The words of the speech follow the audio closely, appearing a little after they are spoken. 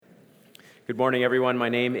Good morning, everyone. My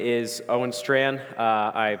name is Owen Strand.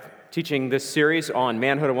 I'm teaching this series on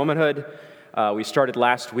manhood and womanhood. We started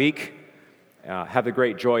last week. Have the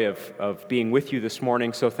great joy of being with you this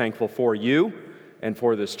morning. So thankful for you and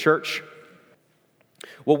for this church.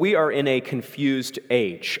 Well, we are in a confused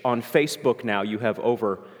age. On Facebook now, you have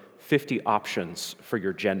over 50 options for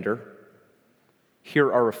your gender.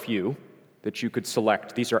 Here are a few that you could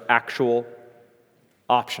select. These are actual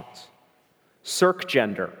options. Circ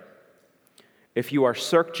gender. If you are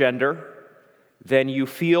circ gender, then you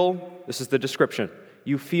feel, this is the description,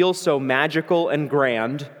 you feel so magical and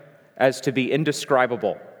grand as to be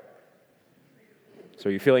indescribable. So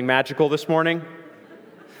are you feeling magical this morning?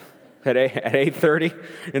 At 8:30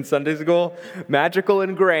 in Sunday school? Magical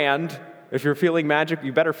and grand. If you're feeling magic,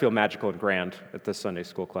 you better feel magical and grand at this Sunday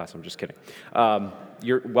school class. I'm just kidding.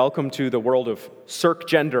 You're welcome to the world of circ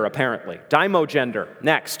gender, apparently. Dimogender,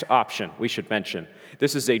 next option we should mention.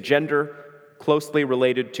 This is a gender closely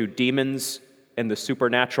related to demons and the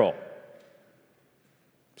supernatural.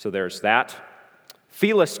 So there's that.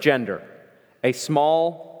 Felis gender, a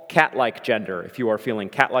small cat-like gender. If you are feeling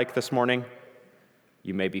cat-like this morning,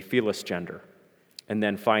 you may be felis gender. And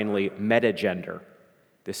then finally, metagender.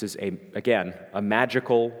 This is, again, a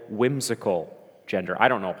magical, whimsical gender. I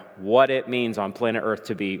don't know what it means on planet Earth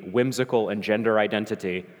to be whimsical and gender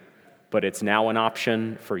identity, but it's now an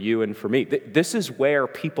option for you and for me. This is where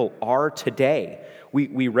people are today.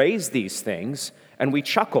 We raise these things and we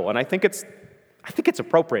chuckle, and I think it's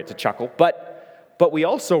appropriate to chuckle, but we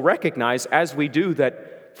also recognize as we do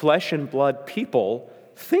that flesh and blood people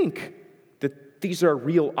think that these are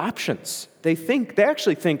real options. They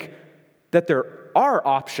actually think that there are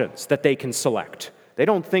options that they can select. They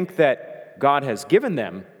don't think that God has given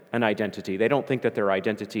them an identity. They don't think that their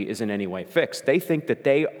identity is in any way fixed. They think that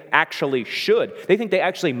they actually should. They think they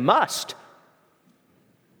actually must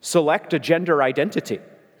select a gender identity.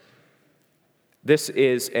 This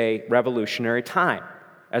is a revolutionary time,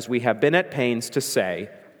 as we have been at pains to say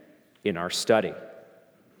in our study.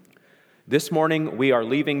 This morning, we are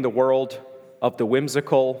leaving the world of the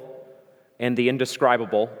whimsical and the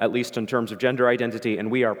indescribable, at least in terms of gender identity,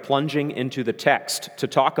 and we are plunging into the text to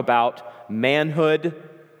talk about manhood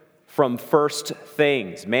from first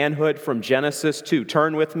things. Manhood from Genesis 2.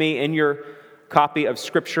 Turn with me in your copy of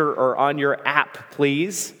Scripture or on your app,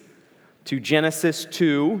 please, to Genesis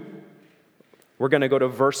 2. We're going to go to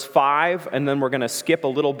verse 5, and then we're going to skip a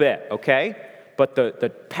little bit, okay? But the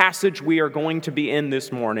passage we are going to be in this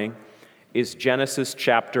morning is Genesis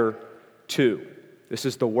chapter 2. This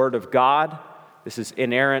is the Word of God. This is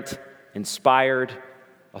inerrant, inspired,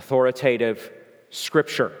 authoritative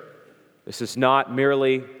Scripture. This is not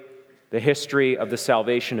merely the history of the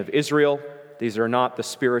salvation of Israel. These are not the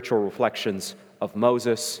spiritual reflections of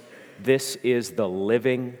Moses. This is the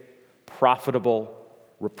living, profitable,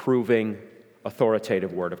 reproving,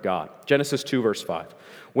 authoritative Word of God. Genesis 2, verse 5.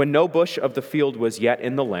 When no bush of the field was yet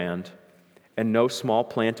in the land, and no small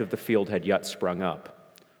plant of the field had yet sprung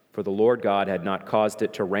up, for the Lord God had not caused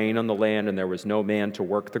it to rain on the land, and there was no man to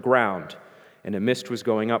work the ground, and a mist was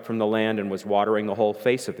going up from the land and was watering the whole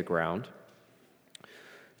face of the ground.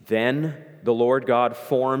 Then the Lord God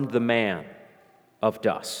formed the man of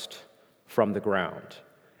dust from the ground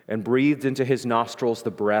and breathed into his nostrils the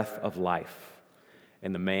breath of life,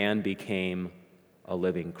 and the man became a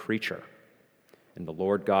living creature. And the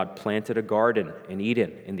Lord God planted a garden in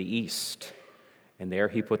Eden in the east, and there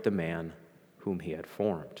he put the man whom he had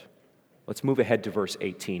formed. Let's move ahead to verse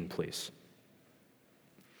 18, please.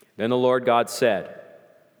 Then the Lord God said,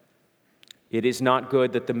 "It is not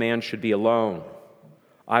good that the man should be alone.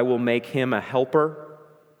 I will make him a helper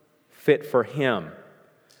fit for him."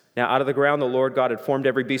 Now out of the ground the Lord God had formed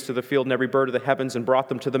every beast of the field and every bird of the heavens and brought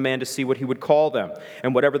them to the man to see what he would call them.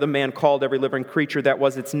 And whatever the man called every living creature, that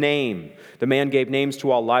was its name. The man gave names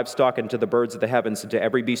to all livestock and to the birds of the heavens and to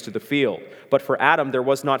every beast of the field. But for Adam there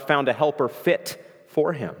was not found a helper fit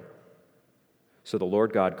for him. So the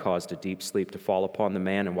Lord God caused a deep sleep to fall upon the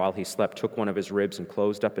man, and while he slept took one of his ribs and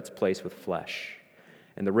closed up its place with flesh.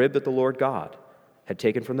 And the rib that the Lord God had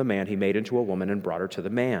taken from the man, he made into a woman and brought her to the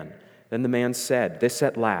man. Then the man said, "This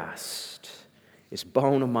at last is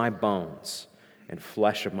bone of my bones and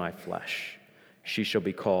flesh of my flesh. She shall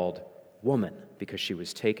be called woman, because she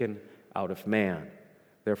was taken out of man.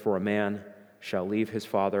 Therefore a man shall leave his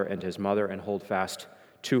father and his mother and hold fast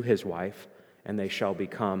to his wife, and they shall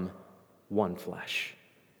become one flesh."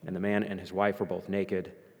 And the man and his wife were both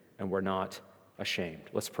naked and were not ashamed.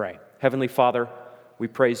 Let's pray. Heavenly Father, we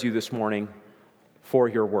praise you this morning for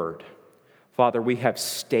your word. Father, we have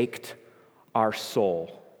staked our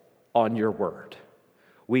soul on your word.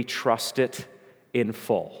 We trust it in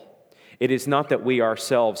full. It is not that we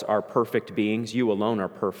ourselves are perfect beings. You alone are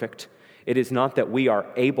perfect. It is not that we are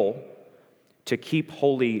able to keep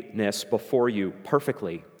holiness before you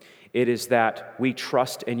perfectly. It is that we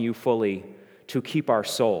trust in you fully to keep our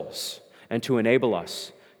souls and to enable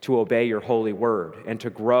us to obey your holy word and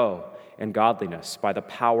to grow in godliness by the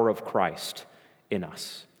power of Christ in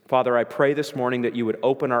us. Father, I pray this morning that you would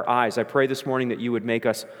open our eyes. I pray this morning that you would make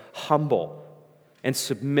us humble and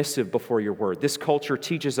submissive before your word. This culture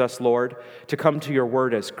teaches us, Lord, to come to your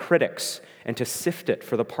word as critics and to sift it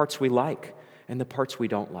for the parts we like and the parts we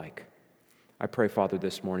don't like. I pray, Father,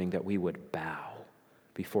 this morning that we would bow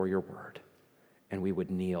before your word and we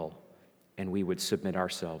would kneel and we would submit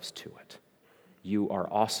ourselves to it. You are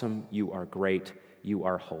awesome, you are great, you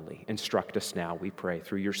are holy. Instruct us now, we pray,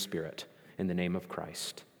 through your Spirit, in the name of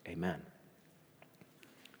Christ. Amen.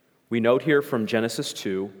 We note here from Genesis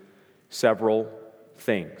 2 several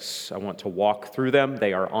things. I want to walk through them.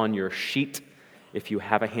 They are on your sheet if you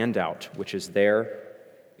have a handout, which is there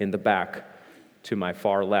in the back to my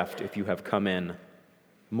far left if you have come in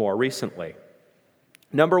more recently.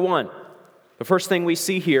 Number one, the first thing we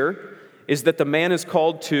see here is that the man is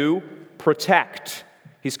called to protect.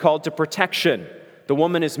 He's called to protection. The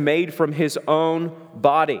woman is made from his own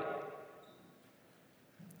body.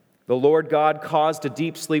 The Lord God caused a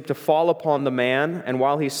deep sleep to fall upon the man, and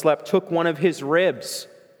while he slept, took one of his ribs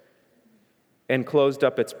and closed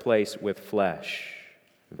up its place with flesh.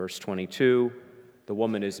 Verse 22, the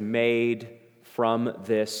woman is made from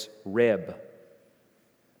this rib.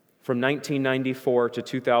 From 1994 to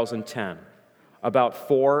 2010, about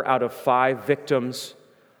 4 out of 5 victims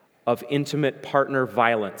of intimate partner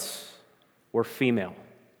violence were female.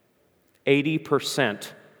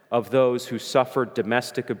 80% of those who suffered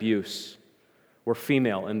domestic abuse were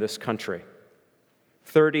female in this country.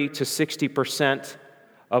 30 to 60%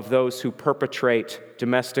 of those who perpetrate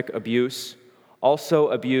domestic abuse also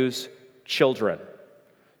abuse children.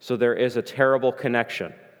 So there is a terrible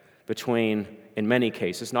connection between, in many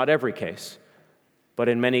cases, not every case, but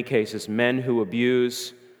in many cases, men who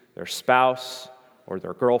abuse their spouse or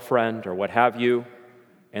their girlfriend or what have you,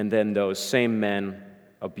 and then those same men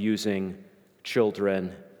abusing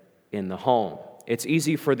children in the home. It's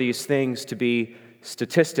easy for these things to be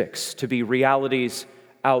statistics, to be realities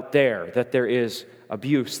out there, that there is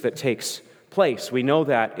abuse that takes place. We know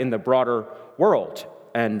that in the broader world,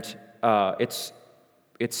 and it's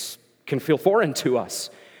can feel foreign to us,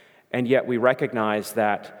 and yet we recognize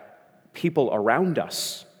that people around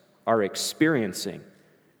us are experiencing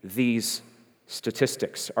these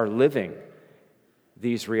statistics, are living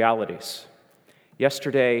these realities.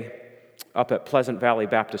 Yesterday, up at Pleasant Valley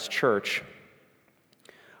Baptist Church,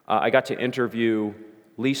 I got to interview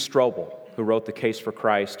Lee Strobel, who wrote The Case for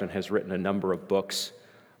Christ and has written a number of books.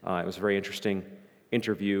 It was a very interesting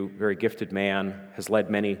interview, very gifted man, has led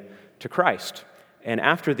many to Christ. And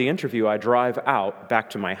after the interview, I drive out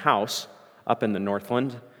back to my house up in the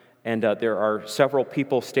Northland, and there are several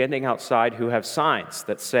people standing outside who have signs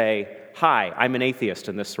that say, "Hi, I'm an atheist,"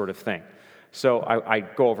 and this sort of thing. So I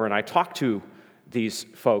go over and I talk to these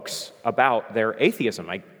folks about their atheism.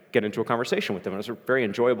 I get into a conversation with them. It was a very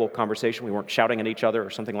enjoyable conversation. We weren't shouting at each other or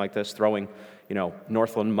something like this, throwing,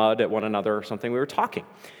 Northland mud at one another or something. We were talking.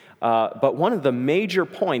 But one of the major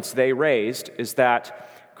points they raised is that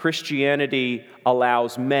Christianity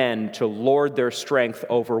allows men to lord their strength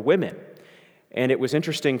over women. And it was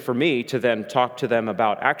interesting for me to then talk to them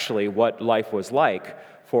about actually what life was like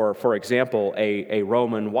for example, a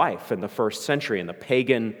Roman wife in the first century, in the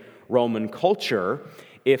pagan Roman culture.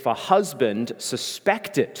 If a husband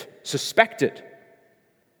suspected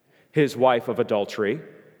his wife of adultery,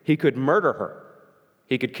 he could murder her.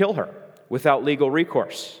 He could kill her without legal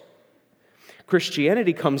recourse.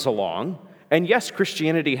 Christianity comes along, and yes,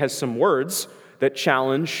 Christianity has some words that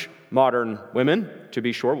challenge modern women, to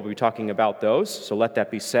be sure. We'll be talking about those, so let that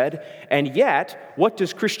be said. And yet, what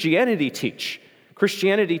does Christianity teach?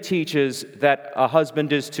 Christianity teaches that a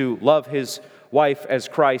husband is to love his wife as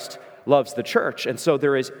Christ loves the church. And so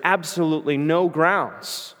there is absolutely no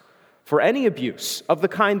grounds for any abuse of the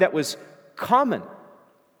kind that was common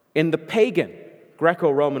in the pagan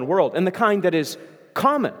Greco-Roman world and the kind that is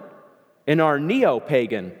common in our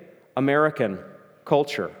neo-pagan American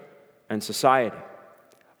culture and society.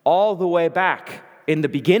 All the way back in the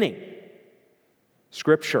beginning,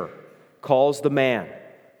 Scripture calls the man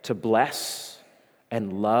to bless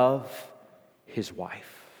and love his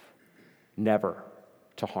wife, never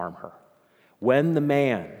to harm her. When the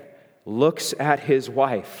man looks at his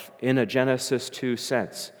wife in a Genesis 2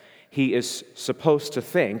 sense, he is supposed to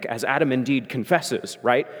think, as Adam indeed confesses,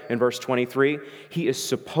 right? In verse 23, he is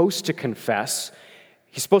supposed to confess,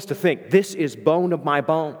 He's supposed to think, this is bone of my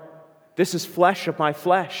bone. This is flesh of my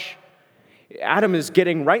flesh. Adam is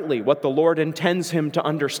getting rightly what the Lord intends him to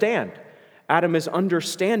understand. Adam is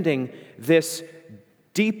understanding this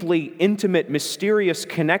deeply intimate, mysterious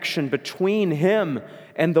connection between him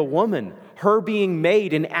and the woman, her being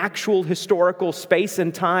made in actual historical space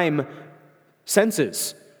and time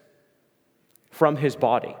senses from his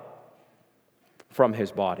body. From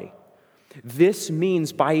his body. This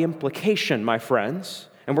means by implication, my friends,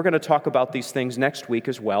 and we're going to talk about these things next week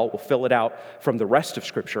as well. We'll fill it out from the rest of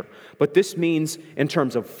Scripture. But this means in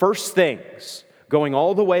terms of first things, going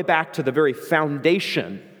all the way back to the very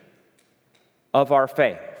foundation of our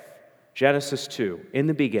faith. Genesis 2, in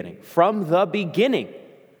the beginning. From the beginning,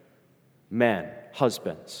 men,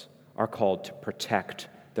 husbands, are called to protect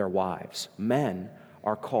their wives. Men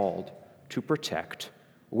are called to protect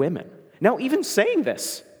women. Now, even saying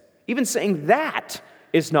this, even saying that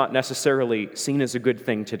is not necessarily seen as a good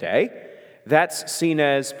thing today. That's seen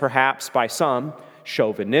as, perhaps by some,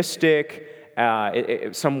 chauvinistic.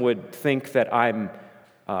 Some would think that I'm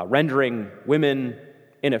rendering women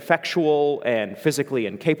ineffectual and physically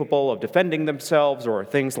incapable of defending themselves or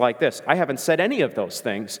things like this. I haven't said any of those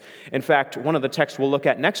things. In fact, one of the texts we'll look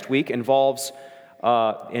at next week involves,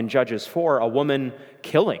 in Judges 4, a woman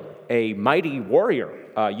killing a mighty warrior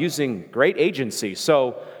using great agency.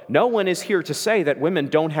 So no one is here to say that women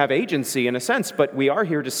don't have agency in a sense, but we are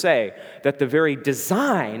here to say that the very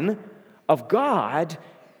design of God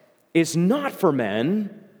is not for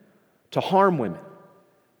men to harm women,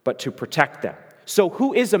 but to protect them. So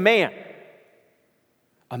who is a man?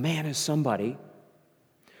 A man is somebody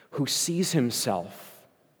who sees himself,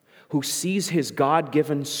 who sees his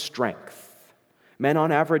God-given strength. Men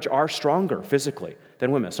on average are stronger physically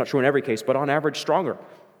than women. It's not true in every case, but on average stronger,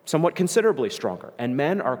 somewhat considerably stronger. And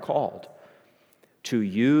men are called to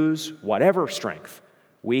use whatever strength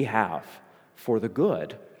we have for the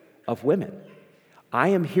good of women. I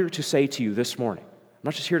am here to say to you this morning, I'm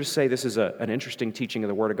not just here to say this is an interesting teaching of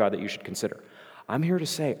the Word of God that you should consider. I'm here to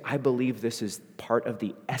say I believe this is part of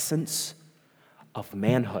the essence of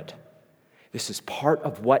manhood. This is part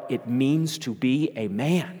of what it means to be a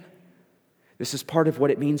man. This is part of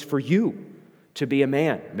what it means for you to be a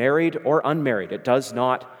man, married or unmarried. It does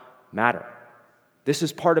not matter. This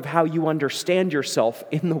is part of how you understand yourself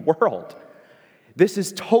in the world. This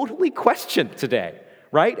is totally questioned today,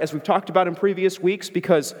 right? As we've talked about in previous weeks,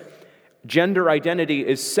 because gender identity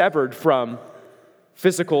is severed from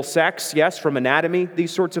physical sex, yes, from anatomy,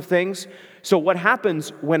 these sorts of things. So what happens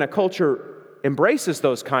when a culture embraces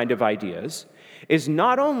those kind of ideas is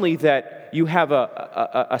not only that you have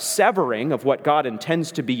a severing of what God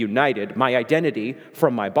intends to be united, my identity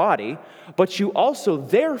from my body, but you also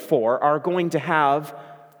therefore are going to have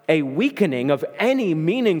a weakening of any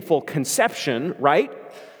meaningful conception, right,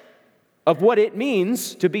 of what it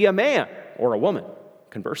means to be a man or a woman,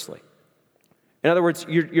 conversely. In other words,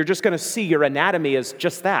 you're just going to see your anatomy as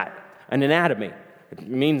just that, an anatomy. It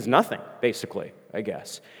means nothing, basically, I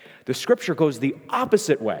guess. The Scripture goes the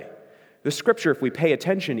opposite way. The Scripture, if we pay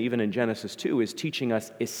attention, even in Genesis 2, is teaching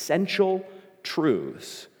us essential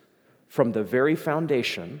truths from the very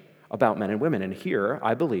foundation about men and women. And here,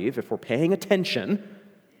 I believe, if we're paying attention,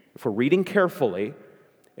 if we're reading carefully,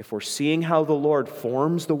 if we're seeing how the Lord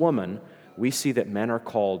forms the woman, we see that men are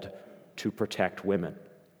called to protect women.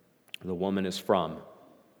 The woman is from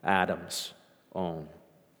Adam's own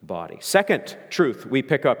body. Second truth we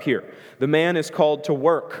pick up here. The man is called to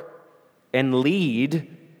work and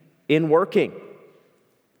lead in working.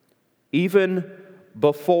 Even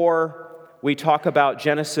before we talk about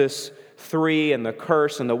Genesis 3 and the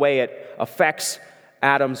curse and the way it affects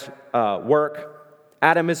Adam's work,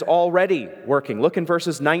 Adam is already working. Look in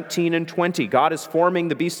verses 19 and 20. God is forming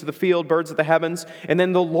the beasts of the field, birds of the heavens, and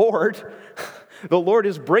then the Lord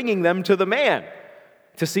is bringing them to the man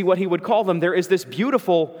to see what he would call them. There is this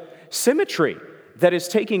beautiful symmetry that is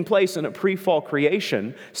taking place in a pre-fall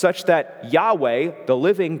creation, such that Yahweh, the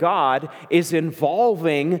living God, is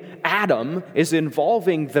involving Adam, is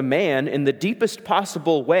involving the man in the deepest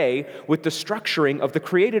possible way with the structuring of the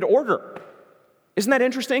created order. Isn't that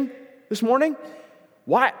interesting this morning?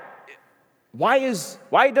 Why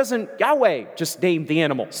doesn't Yahweh just name the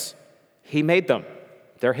animals? He made them.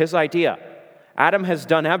 They're his idea. Adam has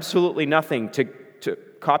done absolutely nothing to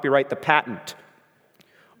copyright the patent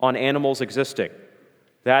on animals existing.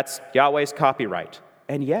 That's Yahweh's copyright.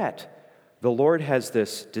 And yet, the Lord has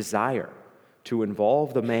this desire to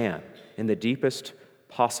involve the man in the deepest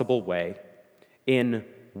possible way in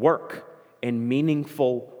work, in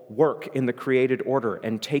meaningful work in the created order,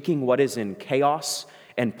 and taking what is in chaos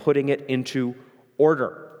and putting it into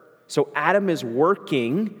order. So Adam is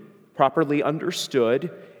working, properly understood,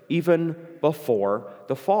 even before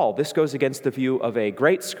the fall. This goes against the view of a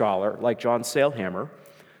great scholar like John Sailhamer,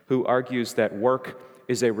 who argues that work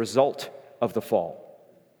is a result of the fall.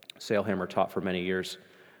 Sailhamer taught for many years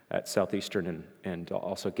at Southeastern and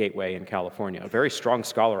also Gateway in California. A very strong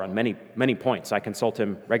scholar on many points. I consult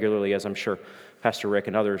him regularly, as I'm sure Pastor Rick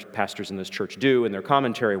and other pastors in this church do in their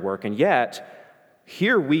commentary work. And yet,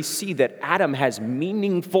 here we see that Adam has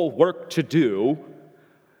meaningful work to do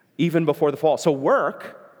even before the fall. So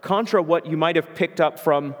work, contra what you might have picked up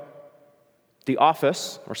from The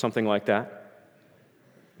Office or something like that,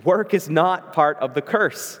 work is not part of the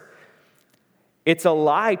curse. It's a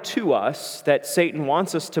lie to us that Satan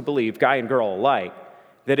wants us to believe, guy and girl alike,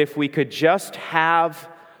 that if we could just have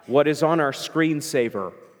what is on our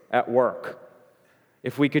screensaver at work,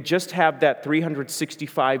 if we could just have that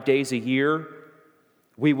 365 days a year,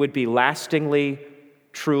 we would be lastingly,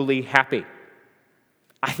 truly happy.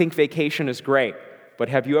 I think vacation is great, but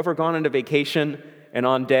have you ever gone on a vacation and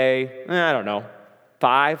on day,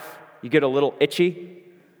 5, you get a little itchy?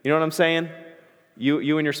 You know what I'm saying?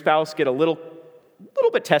 You and your spouse get a little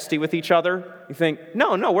bit testy with each other. You think,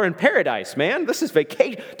 no, we're in paradise, man. This is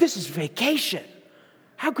vacation. This is vacation.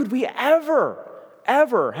 How could we ever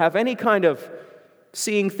have any kind of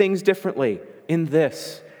seeing things differently in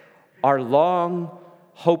this, our long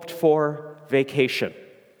hoped for vacation?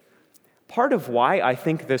 Part of why I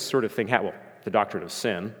think this sort of thing happened, the doctrine of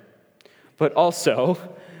sin, but also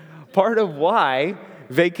part of why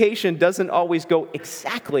vacation doesn't always go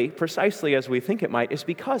precisely as we think it might, is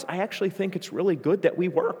because I actually think it's really good that we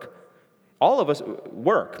work. All of us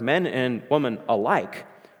work, men and women alike.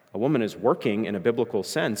 A woman is working in a biblical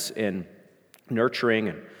sense in nurturing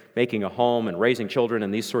and making a home and raising children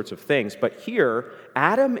and these sorts of things. But here,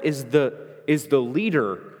 Adam is the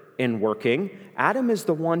leader in working. Adam is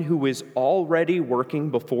the one who is already working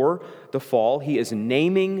before the fall. He is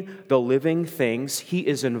naming the living things. He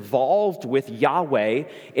is involved with Yahweh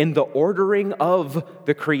in the ordering of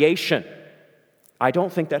the creation. I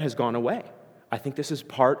don't think that has gone away. I think this is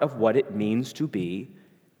part of what it means to be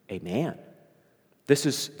a man. This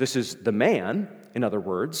is the man, in other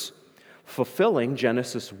words, fulfilling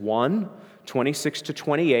Genesis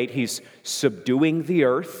 1:26-28. He's subduing the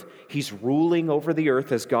earth. He's ruling over the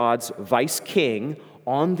earth as God's vice king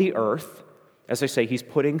on the earth. As I say, he's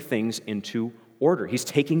putting things into order. He's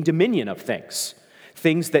taking dominion of things.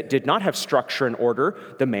 Things that did not have structure and order,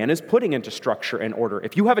 the man is putting into structure and order.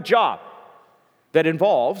 If you have a job that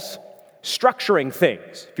involves structuring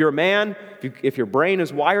things, if you're a man, if your brain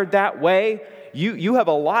is wired that way, you have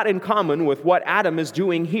a lot in common with what Adam is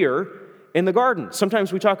doing here in the garden.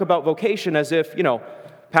 Sometimes we talk about vocation as if,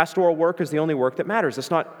 pastoral work is the only work that matters. That's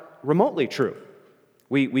not remotely true.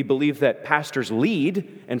 We believe that pastors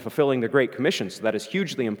lead in fulfilling the Great Commission, so that is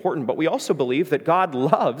hugely important, but we also believe that God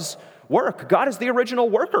loves work. God is the original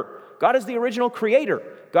worker. God is the original creator.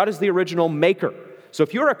 God is the original maker. So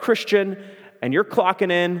if you're a Christian and you're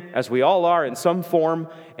clocking in, as we all are in some form,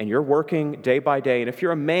 and you're working day by day, and if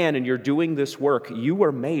you're a man and you're doing this work, you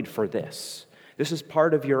were made for this. This is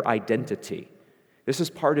part of your identity. This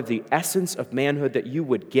is part of the essence of manhood, that you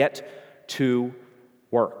would get to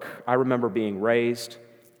work. I remember being raised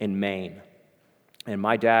in Maine. And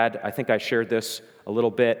my dad, I think I shared this a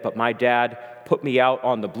little bit, but my dad put me out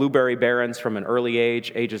on the blueberry barrens from an early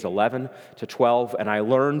age, ages 11 to 12, and I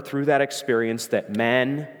learned through that experience that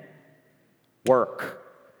men work.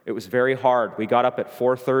 It was very hard. We got up at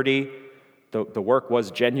 4:30. The work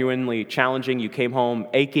was genuinely challenging. You came home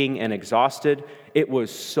aching and exhausted. It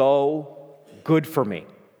was so good for me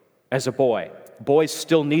as a boy. Boys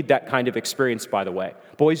still need that kind of experience, by the way.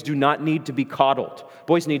 Boys do not need to be coddled.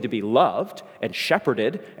 Boys need to be loved and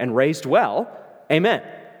shepherded and raised well. Amen.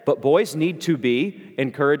 But boys need to be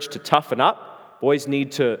encouraged to toughen up. Boys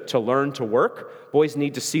need to learn to work. Boys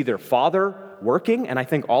need to see their father working. And I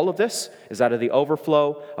think all of this is out of the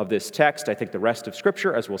overflow of this text. I think the rest of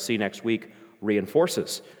Scripture, as we'll see next week,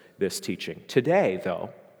 reinforces this teaching. Today, though,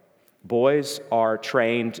 boys are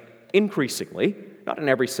trained increasingly, not in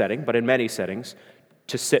every setting, but in many settings,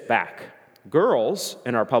 to sit back. Girls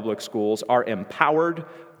in our public schools are empowered.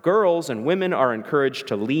 Girls and women are encouraged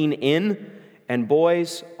to lean in, and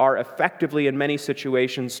boys are effectively, in many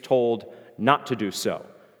situations, told not to do so,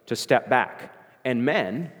 to step back. And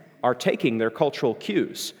men are taking their cultural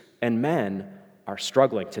cues, and men are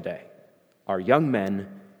struggling today. Our young men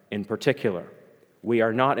in particular. We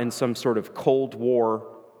are not in some sort of Cold War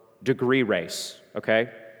degree race, okay?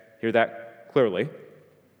 Hear that clearly.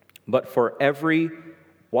 But for every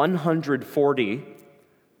 140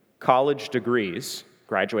 college degrees,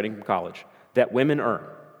 graduating from college, that women earn,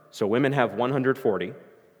 So women have 140,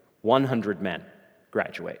 100 men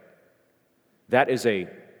graduate. That is a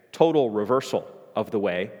total reversal of the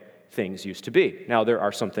way things used to be. Now, there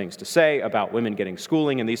are some things to say about women getting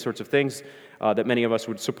schooling and these sorts of things that many of us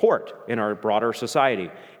would support in our broader society,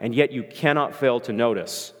 and yet you cannot fail to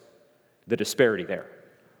notice the disparity there.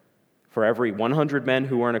 For every 100 men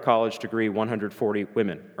who earn a college degree, 140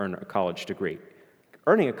 women earn a college degree.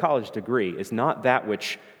 Earning a college degree is not that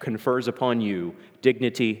which confers upon you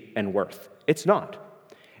dignity and worth. It's not.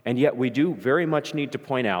 And yet we do very much need to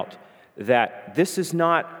point out that this is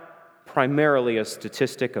not primarily a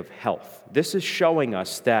statistic of health. This is showing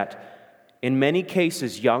us that in many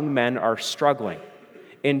cases, young men are struggling.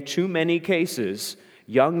 In too many cases,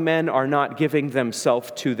 young men are not giving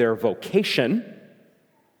themselves to their vocation.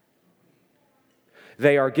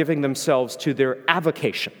 They are giving themselves to their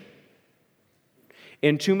avocation.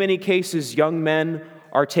 In too many cases, young men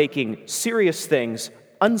are taking serious things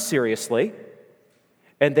unseriously,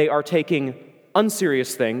 and they are taking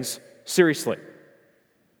unserious things seriously.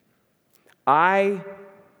 I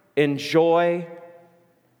enjoy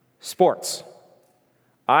sports.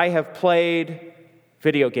 I have played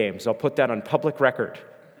video games. I'll put that on public record.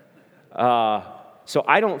 So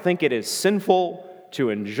I don't think it is sinful to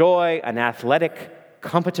enjoy an athletic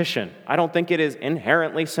competition. I don't think it is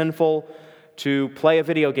inherently sinful to play a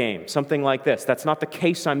video game, something like this. That's not the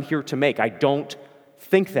case I'm here to make. I don't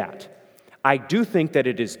think that. I do think that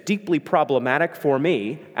it is deeply problematic for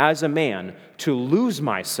me as a man to lose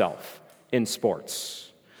myself in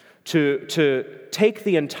sports, to take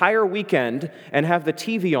the entire weekend and have the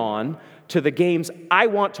TV on to the games I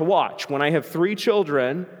want to watch when I have 3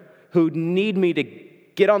 children who need me to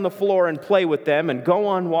get on the floor and play with them and go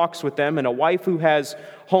on walks with them, and a wife who has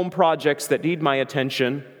home projects that need my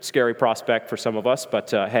attention. Scary prospect for some of us,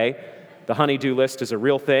 but hey, the honey-do list is a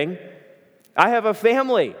real thing. I have a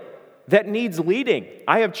family that needs leading.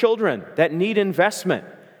 I have children that need investment,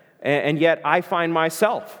 and yet I find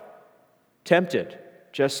myself tempted,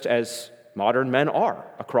 just as modern men are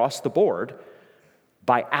across the board,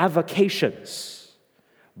 by avocations,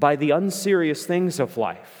 by the unserious things of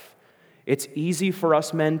life. It's easy for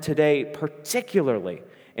us men today, particularly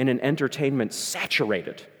in an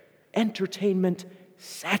entertainment-saturated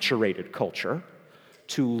culture,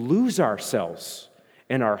 to lose ourselves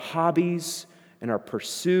in our hobbies, in our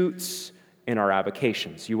pursuits, in our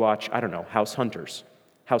avocations. You watch, House Hunters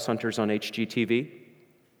on HGTV.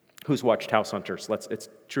 Who's watched House Hunters? It's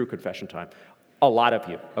true confession time. A lot of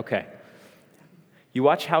you, okay. You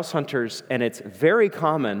watch House Hunters, and it's very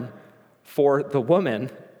common for the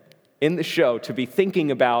woman in the show to be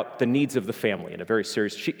thinking about the needs of the family in a very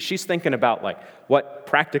serious. She's thinking about what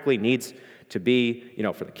practically needs to be,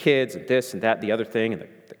 for the kids and this and that, the other thing, and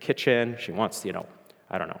the kitchen. She wants, what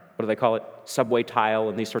do they call it? Subway tile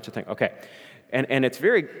and these sorts of things. Okay, and it's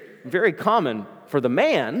very, very common for the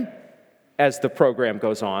man, as the program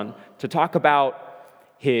goes on, to talk about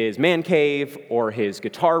his man cave or his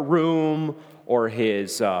guitar room or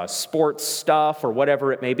his sports stuff or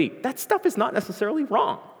whatever it may be. That stuff is not necessarily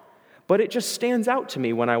wrong, but it just stands out to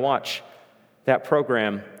me when I watch that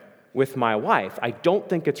program with my wife. I don't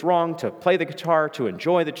think it's wrong to play the guitar, to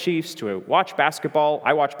enjoy the Chiefs, to watch basketball.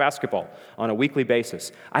 I watch basketball on a weekly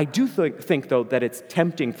basis. I do think, though, that it's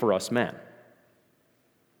tempting for us men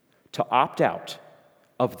to opt out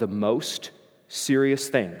of the most serious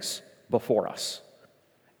things before us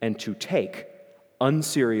and to take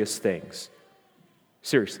unserious things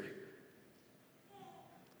seriously.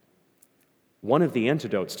 One of the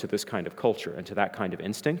antidotes to this kind of culture and to that kind of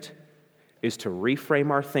instinct is to reframe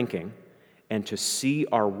our thinking and to see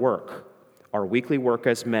our work, our weekly work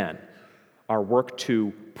as men, our work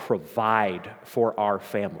to provide for our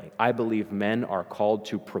family. I believe men are called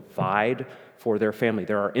to provide for their family.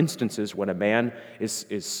 There are instances when a man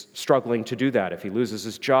is struggling to do that, if he loses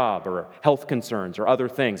his job or health concerns or other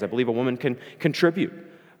things. I believe a woman can contribute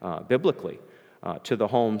biblically to the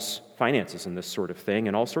home's finances and this sort of thing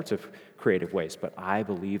in all sorts of creative ways. But I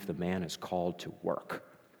believe the man is called to work,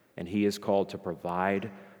 and he is called to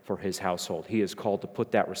provide for his household. He is called to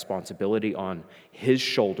put that responsibility on his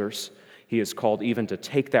shoulders. He is called even to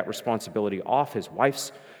take that responsibility off his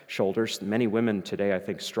wife's shoulders. Many women today, I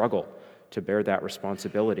think, struggle to bear that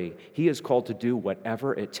responsibility. He is called to do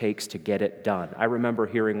whatever it takes to get it done. I remember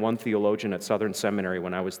hearing one theologian at Southern Seminary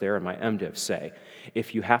when I was there in my MDiv say,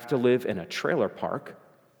 if you have to live in a trailer park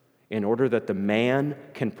in order that the man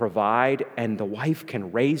can provide and the wife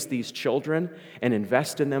can raise these children and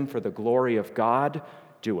invest in them for the glory of God,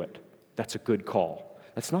 do it. That's a good call.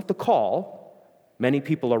 That's not the call many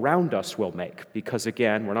people around us will make, because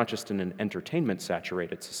again, we're not just in an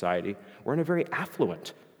entertainment-saturated society, we're in a very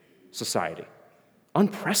affluent society.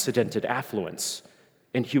 Unprecedented affluence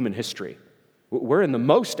in human history. We're in the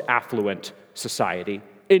most affluent society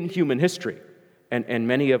in human history. And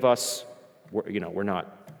many of us, we're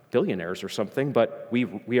not billionaires or something, but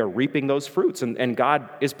we are reaping those fruits, and God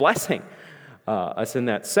is blessing us in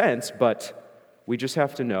that sense, but we just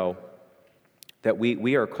have to know that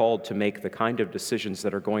we are called to make the kind of decisions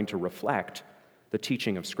that are going to reflect the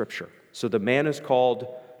teaching of Scripture. So the man is called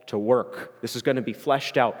to work. This is going to be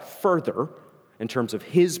fleshed out further in terms of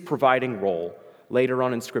his providing role later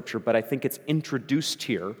on in Scripture, but I think it's introduced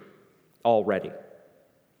here already.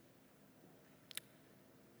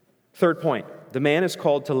 Third point, the man is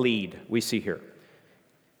called to lead, we see here.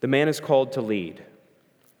 The man is called to lead.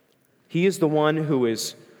 He is the one who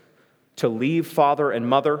is to leave father and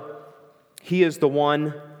mother. He is the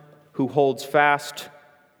one who holds fast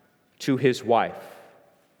to his wife.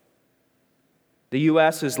 The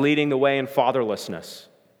U.S. is leading the way in fatherlessness.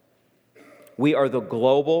 We are the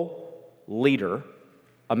global leader,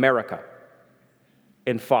 America,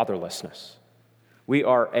 in fatherlessness. We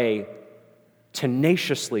are a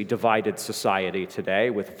tenaciously divided society today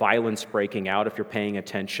with violence breaking out, if you're paying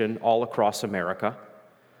attention, all across America,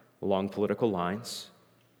 along political lines.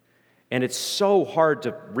 And it's so hard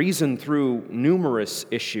to reason through numerous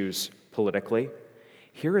issues politically.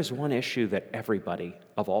 Here is one issue that everybody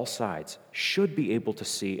of all sides should be able to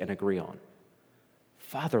see and agree on.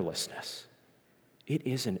 Fatherlessness. It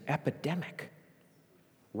is an epidemic.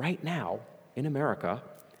 Right now, in America,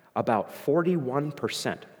 about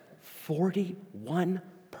 41%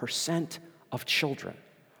 of children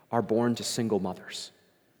are born to single mothers.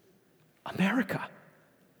 America,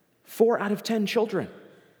 4 out of 10 children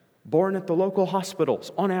born at the local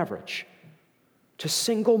hospitals, on average, to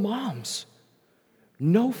single moms.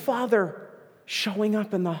 No father showing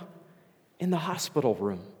up in the hospital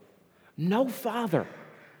room. No father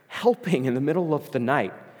helping in the middle of the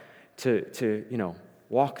night to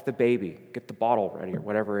walk the baby, get the bottle ready, or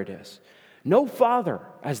whatever it is. No father,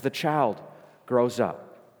 as the child grows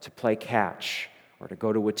up, to play catch or to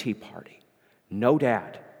go to a tea party. No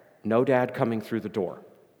dad coming through the door,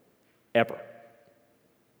 ever.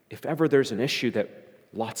 If ever there's an issue that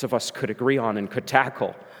lots of us could agree on and could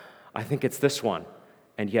tackle, I think it's this one.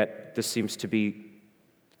 And yet, this seems to be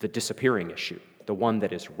the disappearing issue, the one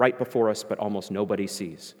that is right before us but almost nobody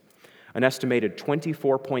sees. An estimated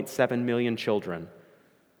 24.7 million children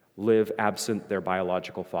live absent their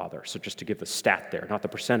biological father. So just to give the stat there, not the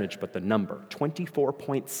percentage, but the number,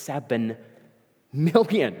 24.7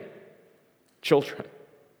 million children.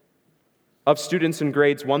 Of students in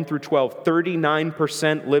grades 1 through 12,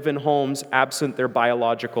 39% live in homes absent their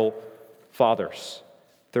biological fathers.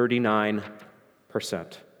 39%.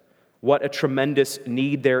 What a tremendous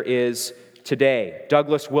need there is today.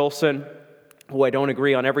 Douglas Wilson, who I don't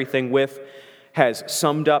agree on everything with, has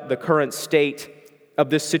summed up the current state of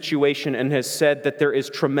this situation and has said that there is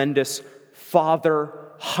tremendous father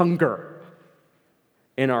hunger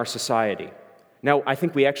in our society. Now, I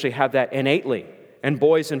think we actually have that innately, and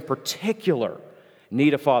boys in particular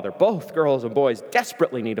need a father. Both girls and boys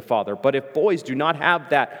desperately need a father, but if boys do not have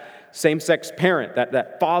that same-sex parent,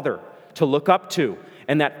 that father to look up to,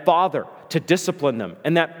 and that father to discipline them,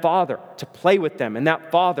 and that father to play with them, and that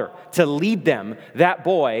father to lead them, that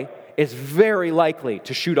boy is very likely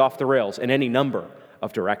to shoot off the rails in any number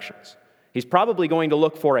of directions. He's probably going to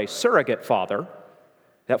look for a surrogate father.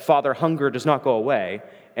 That father hunger does not go away,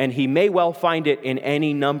 and he may well find it in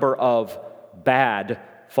any number of bad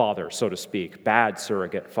fathers, so to speak, bad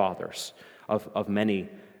surrogate fathers of many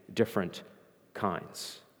different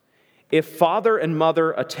kinds. If father and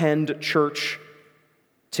mother attend church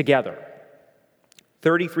together,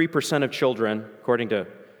 33% of children, according to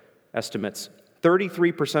estimates,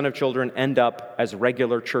 33% of children end up as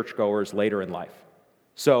regular churchgoers later in life.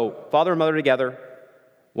 So father and mother together,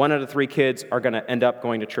 1 out of 3 kids are going to end up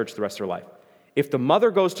going to church the rest of their life. If the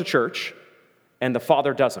mother goes to church and the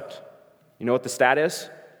father doesn't, you know what the stat is?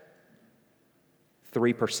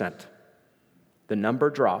 3%. The number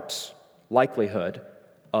drops, likelihood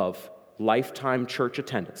of lifetime church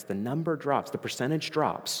attendance. The number drops, the percentage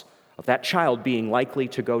drops of that child being likely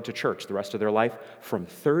to go to church the rest of their life from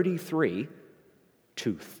 33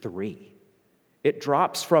 to 3. It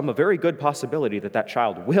drops from a very good possibility that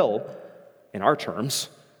child will, in our terms,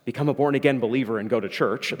 become a born-again believer and go to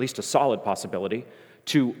church, at least a solid possibility,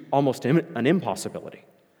 to almost an impossibility.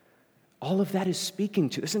 All of that is speaking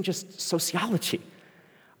to, this isn't just sociology.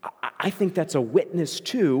 I think that's a witness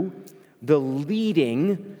to the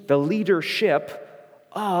leadership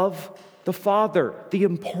of the father, the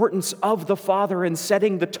importance of the father in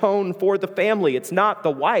setting the tone for the family. It's not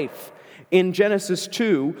the wife. in Genesis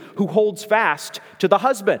 2 who holds fast to the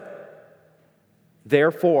husband.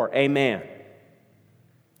 Therefore, a man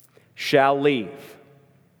shall leave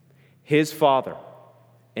his father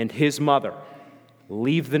and his mother,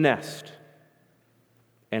 leave the nest,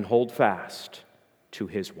 and hold fast to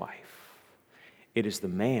his wife. It is the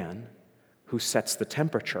man who sets the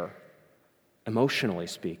temperature, emotionally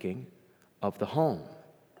speaking, of the home.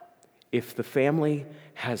 If the family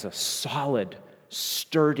has a solid,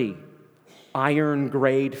 sturdy,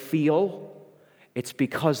 iron-grade feel, it's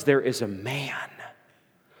because there is a man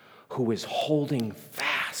who is holding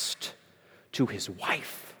fast to his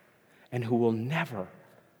wife and who will never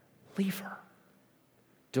leave her.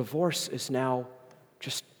 Divorce is now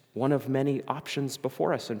just one of many options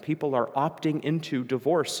before us, and people are opting into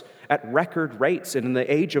divorce at record rates and in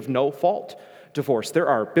the age of no-fault divorce. There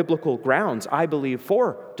are biblical grounds, I believe,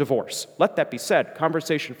 for divorce. Let that be said.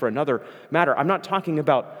 Conversation for another matter. I'm not talking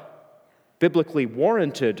about biblically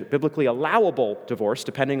warranted, biblically allowable divorce,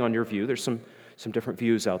 depending on your view. There's some different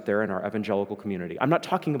views out there in our evangelical community. I'm not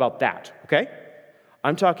talking about that, okay?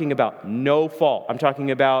 I'm talking about no fault. I'm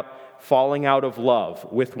talking about falling out of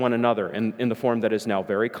love with one another in the form that is now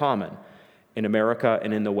very common in America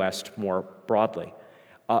and in the West more broadly.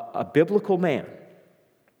 A biblical man,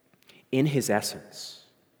 in his essence,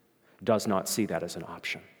 does not see that as an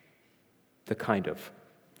option. The kind of,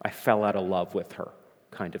 I fell out of love with her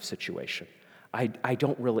kind of situation.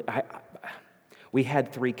 We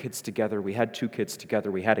had 3 kids together, we had 2 kids together,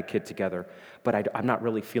 we had a kid together, but I'm not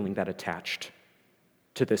really feeling that attached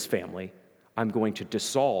to this family. I'm going to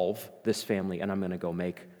dissolve this family and I'm going to go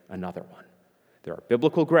make another one. There are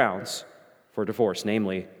biblical grounds for divorce,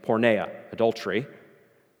 namely porneia, adultery,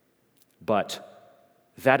 but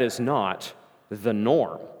that is not the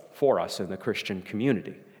norm for us in the Christian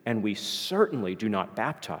community. And we certainly do not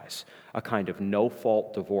baptize a kind of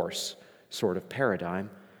no-fault divorce sort of paradigm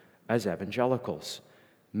as evangelicals.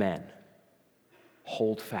 Men,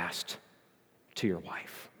 hold fast to your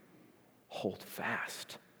wife. Hold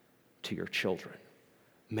fast to your children.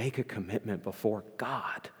 Make a commitment before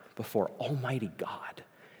God, before Almighty God,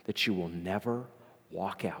 that you will never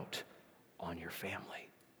walk out on your family.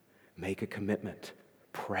 Make a commitment.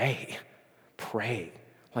 Pray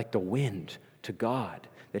like the wind to God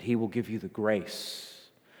that He will give you the grace,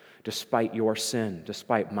 despite your sin,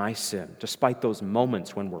 despite my sin, despite those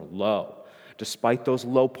moments when we're low, despite those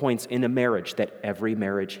low points in a marriage that every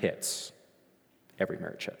marriage hits,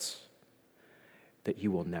 that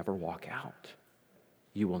you will never walk out.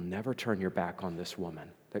 You will never turn your back on this woman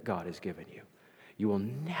that God has given you. You will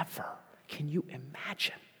never, can you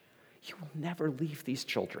imagine? You will never leave these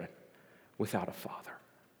children without a father.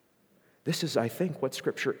 This is, I think, what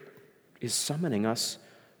Scripture is summoning us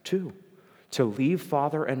to leave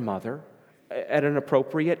father and mother at an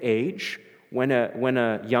appropriate age when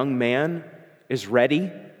a young man is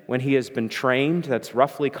ready, when he has been trained. That's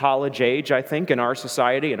roughly college age, I think, in our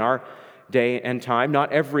society, in our day and time.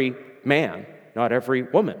 Not every man, not every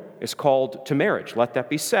woman is called to marriage. Let that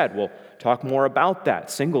be said. We'll talk more about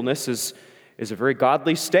that. Singleness is a very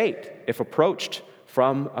godly state if approached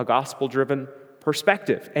from a gospel-driven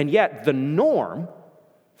perspective. And yet the norm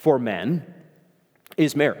for men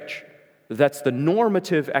is marriage. That's the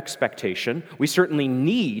normative expectation. We certainly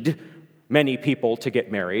need many people to get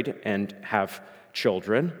married and have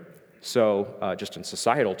children. So just in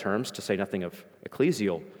societal terms, to say nothing of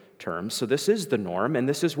ecclesial terms. So this is the norm, and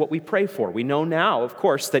this is what we pray for. We know now, of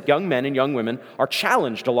course, that young men and young women are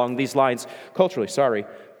challenged along these lines culturally. Sorry,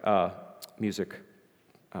 music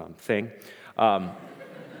thing.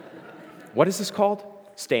 What is this called?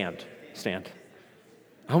 Stand.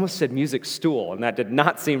 I almost said music stool, and that did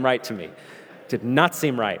not seem right to me. Did not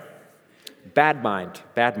seem right. Bad mind.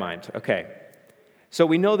 Okay. So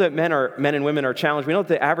we know that men and women are challenged. We know that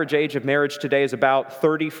the average age of marriage today is about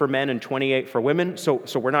 30 for men and 28 for women. So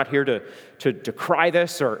we're not here to decry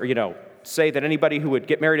this or say that anybody who would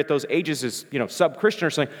get married at those ages is sub-Christian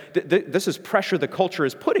or something. This is pressure the culture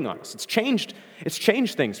is putting on us. It's changed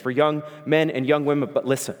things for young men and young women. But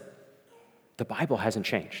listen, the Bible hasn't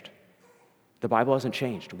changed. The Bible hasn't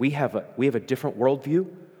changed. We have a different worldview.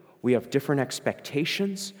 We have different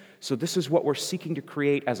expectations. So this is what we're seeking to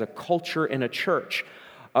create as a culture in a church,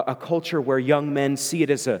 a culture where young men see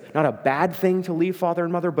it as not a bad thing to leave father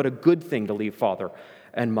and mother, but a good thing to leave father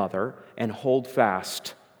and mother and hold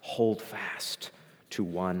fast to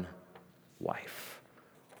one wife.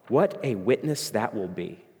 What a witness that will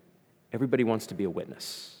be. Everybody wants to be a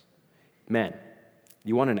witness. Men,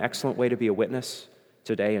 you want an excellent way to be a witness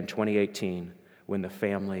today in 2018 when the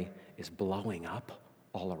family is blowing up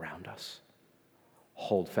all around us?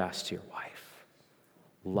 Hold fast to your wife.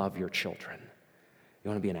 love your children. You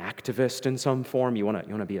want to be an activist in some form? You want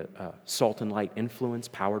to be a salt and light influence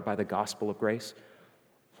powered by the gospel of grace?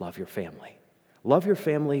 Love your family. Love your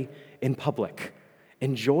family in public.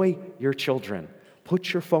 Enjoy your children.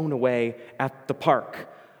 Put your phone away at the park.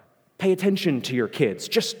 Pay attention to your kids.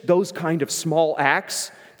 Just those kind of small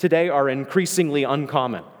acts today are increasingly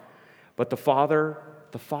uncommon. But the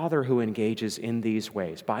father who engages in these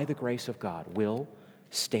ways, by the grace of God, will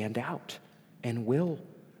stand out and will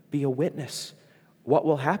be a witness. What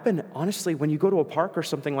will happen, honestly, when you go to a park or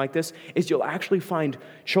something like this, is you'll actually find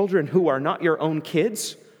children who are not your own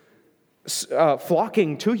kids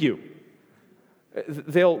flocking to you.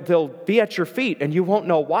 They'll be at your feet, and you won't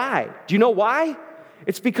know why. Do you know why?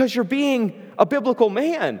 It's because you're being a biblical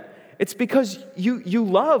man. It's because you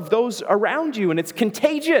love those around you, and it's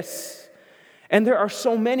contagious. And there are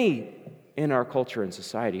so many in our culture and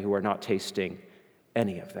society who are not tasting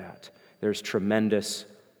any of that. There's tremendous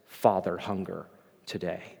father hunger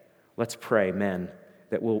today. Let's pray, men,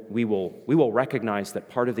 that we will recognize that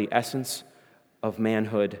part of the essence of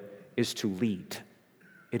manhood is to lead.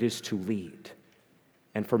 It is to lead.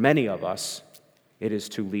 And for many of us, it is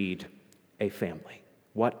to lead a family.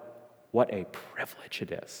 What a privilege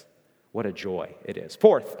it is. What a joy it is.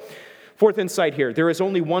 Fourth insight here, there is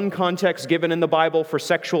only one context given in the Bible for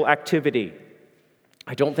sexual activity.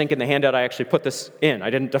 I don't think in the handout I actually put this in. I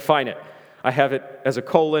didn't define it. I have it as a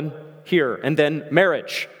colon here. And then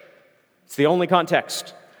marriage. It's the only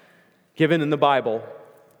context given in the Bible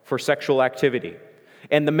for sexual activity.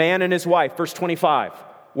 And the man and his wife, verse 25,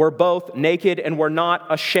 were both naked and were not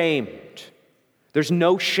ashamed. There's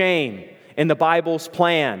no shame in the Bible's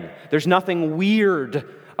plan. There's nothing weird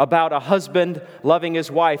about a husband loving his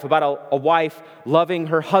wife, about a wife loving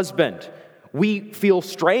her husband. We feel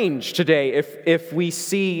strange today if we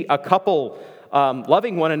see a couple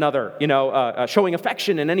loving one another, showing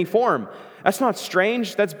affection in any form. That's not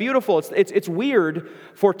strange. That's beautiful. It's weird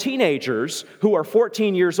for teenagers who are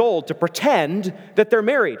 14 years old to pretend that they're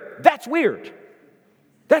married. That's weird.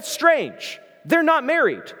 That's strange. They're not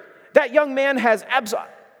married. That young man has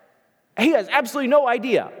absolutely no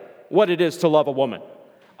idea what it is to love a woman.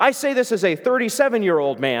 I say this as a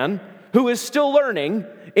 37-year-old man who is still learning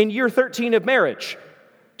in year 13 of marriage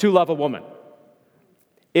to love a woman.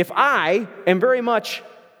 If I am very much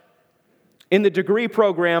in the degree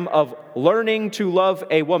program of learning to love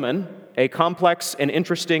a woman, a complex and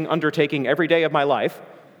interesting undertaking every day of my life,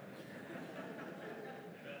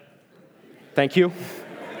 thank you.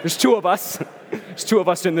 There's two of us. There's two of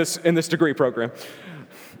us in this degree program.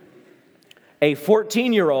 A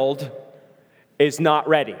 14-year-old is not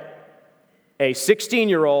ready. A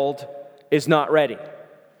 16-year-old is not ready.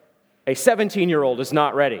 A 17-year-old is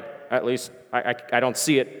not ready. At least I don't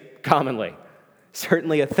see it commonly.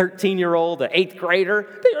 Certainly a 13-year-old, an 8th grader,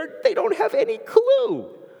 they don't have any clue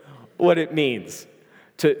what it means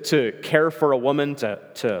to care for a woman,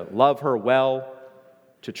 to love her well,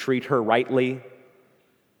 to treat her rightly.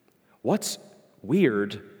 What's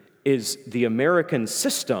weird is the American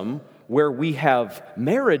system where we have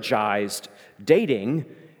marriageized dating,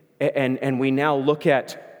 and we now look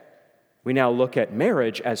at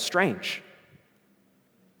marriage as strange.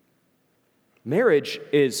 Marriage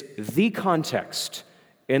is the context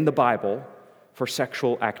in the Bible for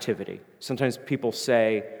sexual activity.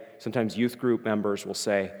 Sometimes youth group members will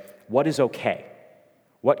say, what is okay?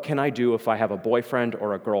 What can I do if I have a boyfriend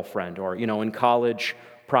or a girlfriend? Or, in college,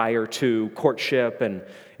 prior to courtship and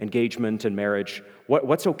engagement and marriage,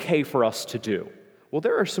 what's okay for us to do? Well,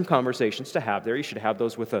 there are some conversations to have there. You should have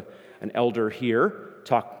those with an elder here.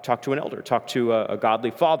 Talk to an elder. Talk to a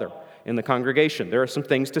godly father in the congregation. There are some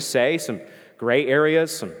things to say, some gray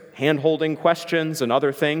areas, some hand-holding questions and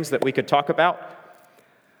other things that we could talk about.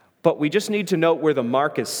 But we just need to note where the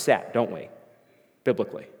mark is set, don't we?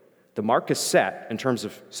 Biblically. The mark is set in terms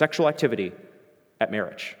of sexual activity at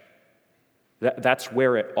marriage. That's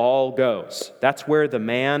where it all goes. That's where the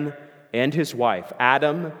man and his wife,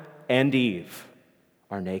 Adam and Eve,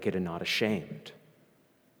 are naked and not ashamed.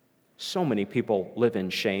 So many people live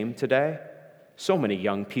in shame today. So many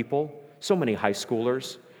young people, so many high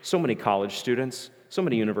schoolers, so many college students, so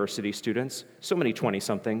many university students, so many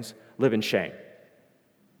 20-somethings live in shame.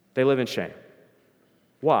 They live in shame.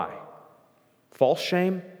 Why? False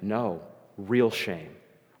shame? No. Real shame.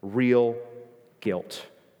 Real guilt.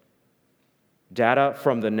 Data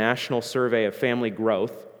from the National Survey of Family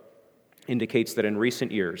Growth indicates that in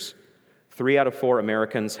recent years, 3 out of 4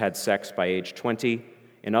 Americans had sex by age 20,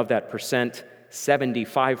 and of that percent,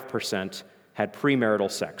 75% had premarital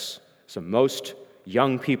sex. So most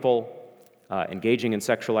young people engaging in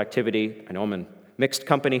sexual activity, I know I'm in mixed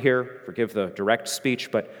company here, forgive the direct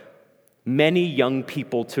speech, but many young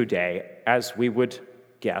people today, as we would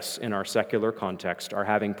guess in our secular context, are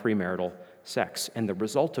having premarital sex. And the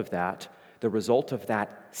result of that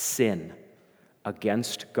sin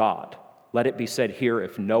against God, let it be said here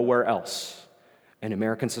if nowhere else in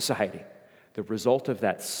American society, the result of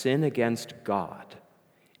that sin against God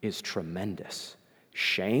is tremendous.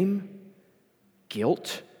 Shame,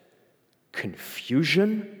 guilt,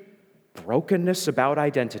 confusion, brokenness about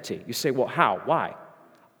identity. You say, well, how? Why?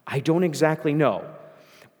 I don't exactly know.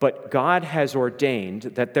 But God has ordained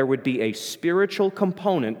that there would be a spiritual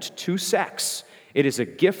component to sex. It is a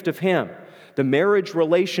gift of Him. The marriage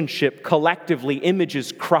relationship collectively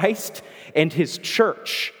images Christ and His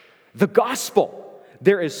church. The gospel.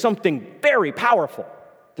 There is something very powerful.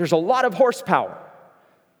 There's a lot of horsepower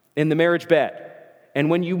in the marriage bed. And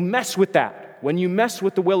when you mess with that, when you mess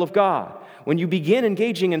with the will of God, when you begin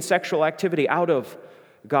engaging in sexual activity out of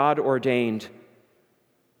God-ordained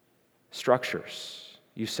structures,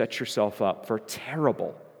 you set yourself up for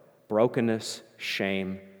terrible brokenness,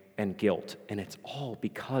 shame, and guilt. And it's all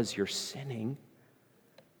because you're sinning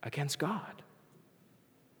against God.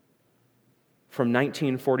 From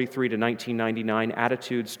 1943 to 1999,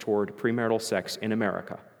 attitudes toward premarital sex in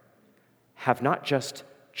America have not just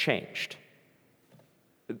changed.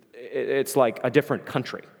 It's like a different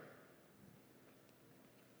country.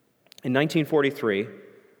 In 1943,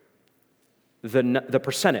 the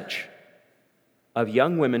percentage of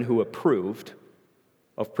young women who approved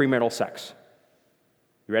of premarital sex,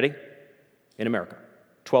 you ready? In America,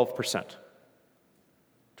 12%.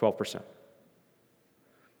 12%.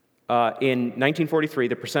 In 1943,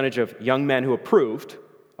 the percentage of young men who approved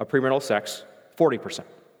of premarital sex, 40%.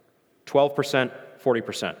 12%,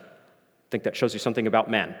 40%. I think that shows you something about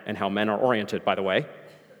men and how men are oriented, by the way.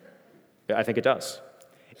 I think it does.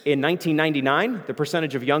 In 1999, the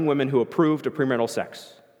percentage of young women who approved of premarital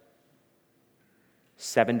sex,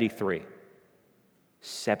 73.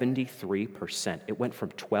 73%. It went from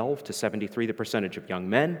 12 to 73, the percentage of young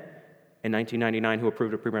men in 1999 who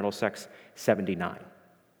approved of premarital sex, 79.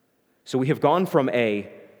 So we have gone from a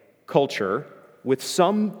culture with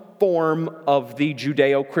some form of the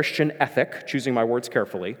Judeo-Christian ethic, choosing my words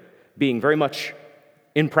carefully, being very much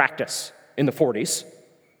in practice in the 40s,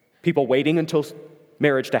 people waiting until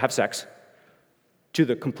marriage to have sex, to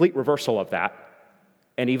the complete reversal of that,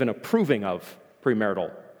 and even approving of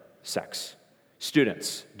premarital sex.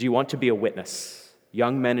 Students, do you want to be a witness?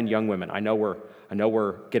 Young men and young women, I know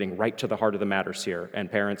we're getting right to the heart of the matters here, and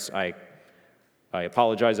parents, I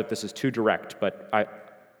apologize if this is too direct, but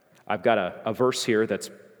I've got a verse here that's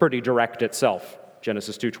pretty direct itself,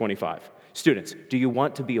 Genesis 2:25. Students, do you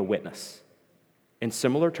want to be a witness? In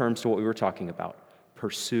similar terms to what we were talking about,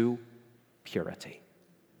 pursue purity.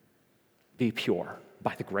 Be pure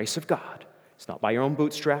by the grace of God. It's not by your own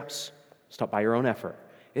bootstraps. It's not by your own effort.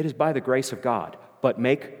 It is by the grace of God. But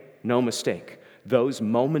make no mistake, those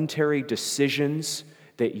momentary decisions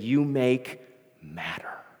that you make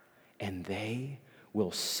matter, and they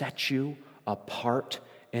will set you apart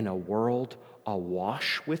in a world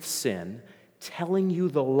awash with sin, telling you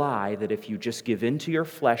the lie that if you just give in to your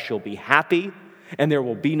flesh, you'll be happy and there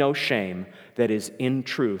will be no shame, that is in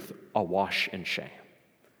truth awash in shame.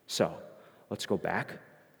 So, let's go back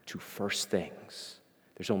to first things.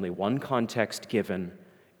 There's only one context given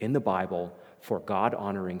in the Bible for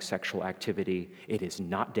God-honoring sexual activity. It is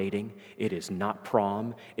not dating. It is not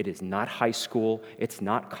prom. It is not high school. It's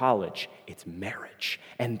not college. It's marriage.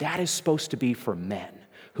 And that is supposed to be for men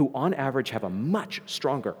who, on average, have a much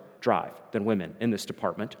stronger drive than women in this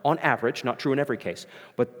department. On average, not true in every case.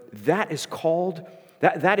 But that is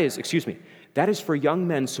for young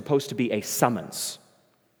men supposed to be a summons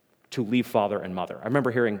to leave father and mother. I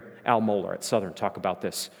remember hearing Al Mohler at Southern talk about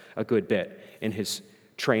this a good bit in his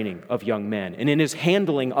training of young men. And in his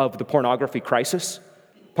handling of the pornography crisis,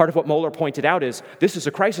 part of what Mohler pointed out is this is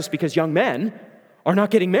a crisis because young men are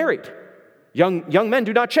not getting married. Young men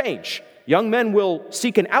do not change. Young men will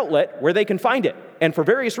seek an outlet where they can find it. And for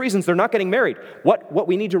various reasons, they're not getting married. What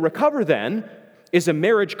we need to recover then is a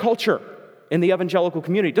marriage culture in the evangelical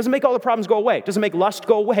community. It doesn't make all the problems go away. It doesn't make lust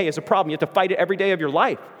go away as a problem. You have to fight it every day of your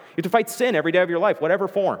life. You have to fight sin every day of your life, whatever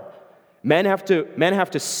form. Men have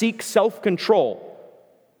to seek self-control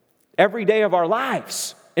every day of our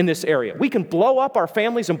lives in this area. We can blow up our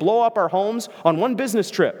families and blow up our homes on one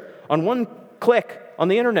business trip, on one click on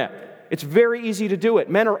the internet. It's very easy to do it.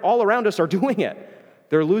 Men are all around us are doing it.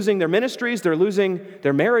 They're losing their ministries, they're losing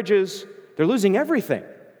their marriages, they're losing everything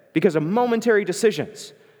because of momentary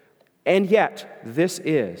decisions. And yet, this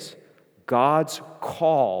is God's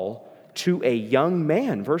call to a young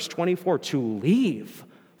man, verse 24, to leave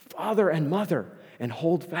father and mother and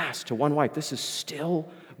hold fast to one wife. This is still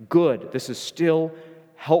good. This is still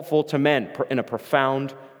helpful to men in a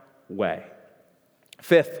profound way.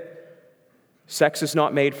 Fifth, sex is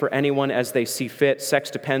not made for anyone as they see fit.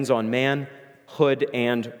 Sex depends on manhood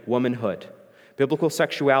and womanhood. Biblical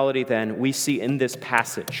sexuality, then, we see in this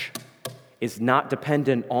passage, is not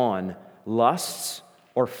dependent on lusts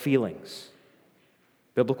or feelings.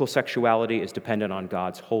 Biblical sexuality is dependent on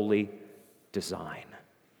God's holy design.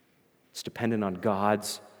 It's dependent on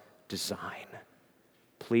God's design.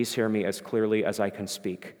 Please hear me as clearly as I can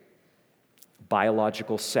speak.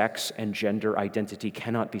 Biological sex and gender identity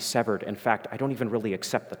cannot be severed. In fact, I don't even really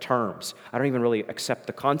accept the terms. I don't even really accept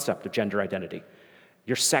the concept of gender identity.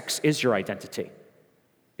 Your sex is your identity.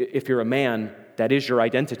 If you're a man, that is your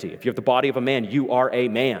identity. If you have the body of a man, you are a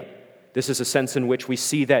man. This is a sense in which we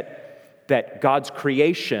see that God's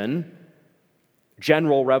creation,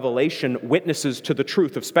 general revelation, witnesses to the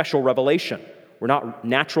truth of special revelation. We're not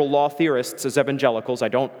natural law theorists as evangelicals. I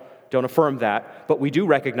don't affirm that. But we do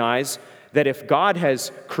recognize that if God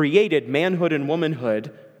has created manhood and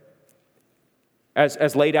womanhood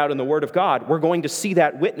as laid out in the Word of God, we're going to see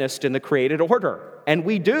that witnessed in the created order. And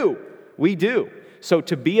we do. We do. So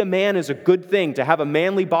to be a man is a good thing. To have a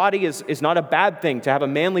manly body is not a bad thing. To have a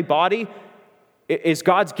manly body is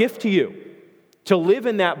God's gift to you. To live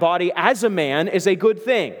in that body as a man is a good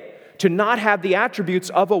thing. To not have the attributes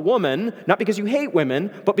of a woman, not because you hate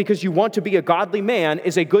women, but because you want to be a godly man,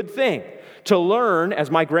 is a good thing. To learn,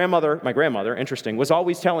 as my grandmother, interesting, was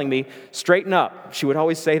always telling me, straighten up. She would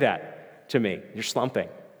always say that to me. You're slumping.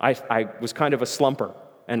 I was kind of a slumper.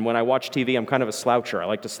 And when I watch TV, I'm kind of a sloucher. I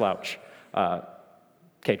like to slouch.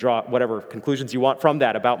 Okay, draw whatever conclusions you want from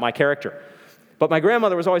that about my character. But my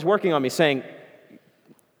grandmother was always working on me saying,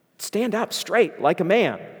 stand up straight like a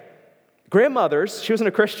man. Grandmothers, she wasn't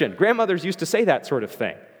a Christian, grandmothers used to say that sort of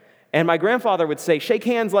thing. And my grandfather would say, shake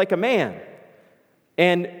hands like a man.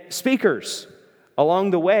 And speakers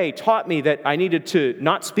along the way taught me that I needed to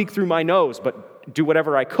not speak through my nose, but do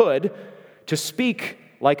whatever I could to speak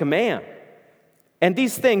like a man. And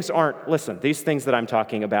these things these things that I'm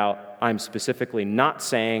talking about, I'm specifically not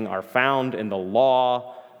saying are found in the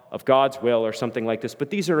law of God's will or something like this, but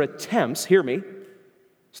these are attempts, hear me,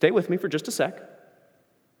 stay with me for just a sec.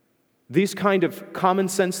 These kind of common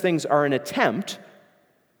sense things are an attempt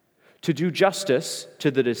to do justice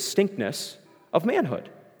to the distinctness of manhood.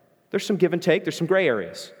 There's some give and take, there's some gray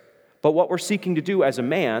areas. But what we're seeking to do as a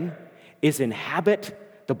man is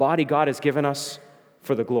inhabit the body God has given us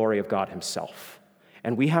for the glory of God Himself.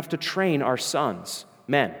 And we have to train our sons,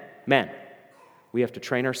 men, we have to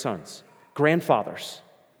train our sons. Grandfathers,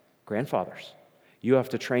 you have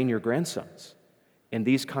to train your grandsons in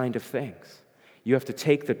these kind of things. You have to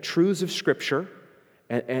take the truths of Scripture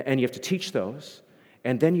and you have to teach those.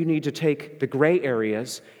 And then you need to take the gray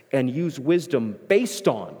areas and use wisdom based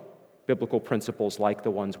on biblical principles like the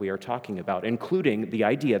ones we are talking about, including the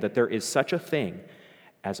idea that there is such a thing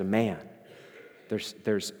as a man.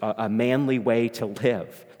 There's a manly way to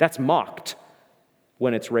live. That's mocked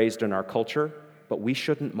when it's raised in our culture, but we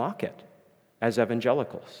shouldn't mock it as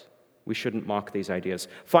evangelicals. We shouldn't mock these ideas.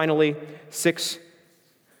 Finally, sixth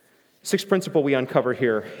principle we uncover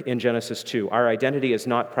here in Genesis 2. Our identity is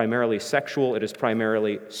not primarily sexual, it is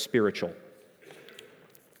primarily spiritual.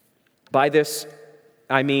 By this,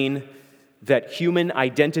 I mean that human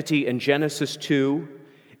identity in Genesis 2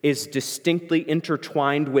 is distinctly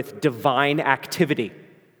intertwined with divine activity.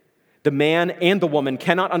 The man and the woman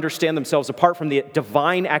cannot understand themselves apart from the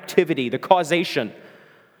divine activity, the causation,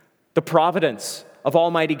 the providence of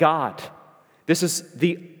Almighty God. This is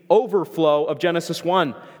the overflow of Genesis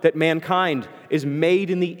 1, that mankind is made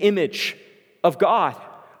in the image of God.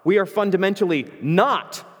 We are fundamentally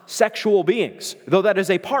not sexual beings, though that is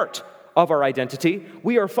a part of our identity.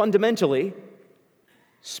 We are fundamentally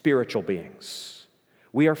spiritual beings.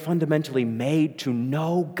 We are fundamentally made to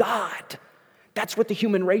know God. That's what the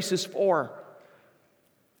human race is for.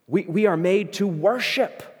 We are made to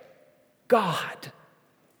worship God.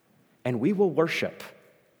 And we will worship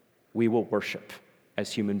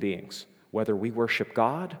as human beings, whether we worship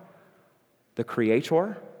God, the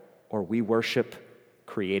Creator, or we worship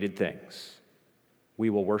created things. We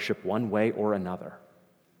will worship one way or another.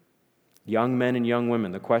 Young men and young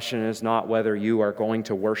women, the question is not whether you are going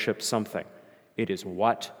to worship something. It is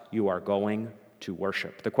what you are going to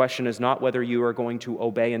worship. The question is not whether you are going to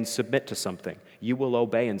obey and submit to something. You will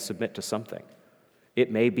obey and submit to something. It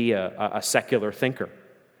may be a secular thinker.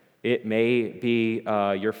 It may be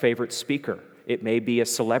your favorite speaker. It may be a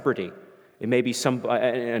celebrity. It may be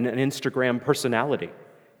an Instagram personality.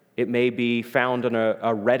 It may be found on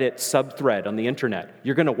a Reddit subthread on the internet.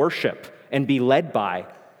 You're going to worship and be led by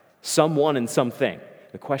someone and something.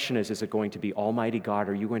 The question is it going to be Almighty God?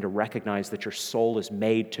 Or are you going to recognize that your soul is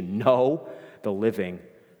made to know the living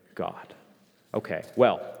God? Okay,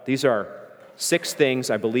 well, these are 6 things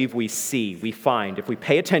I believe we find, if we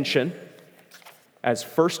pay attention as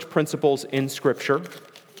first principles in Scripture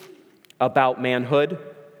about manhood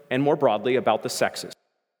and more broadly about the sexes.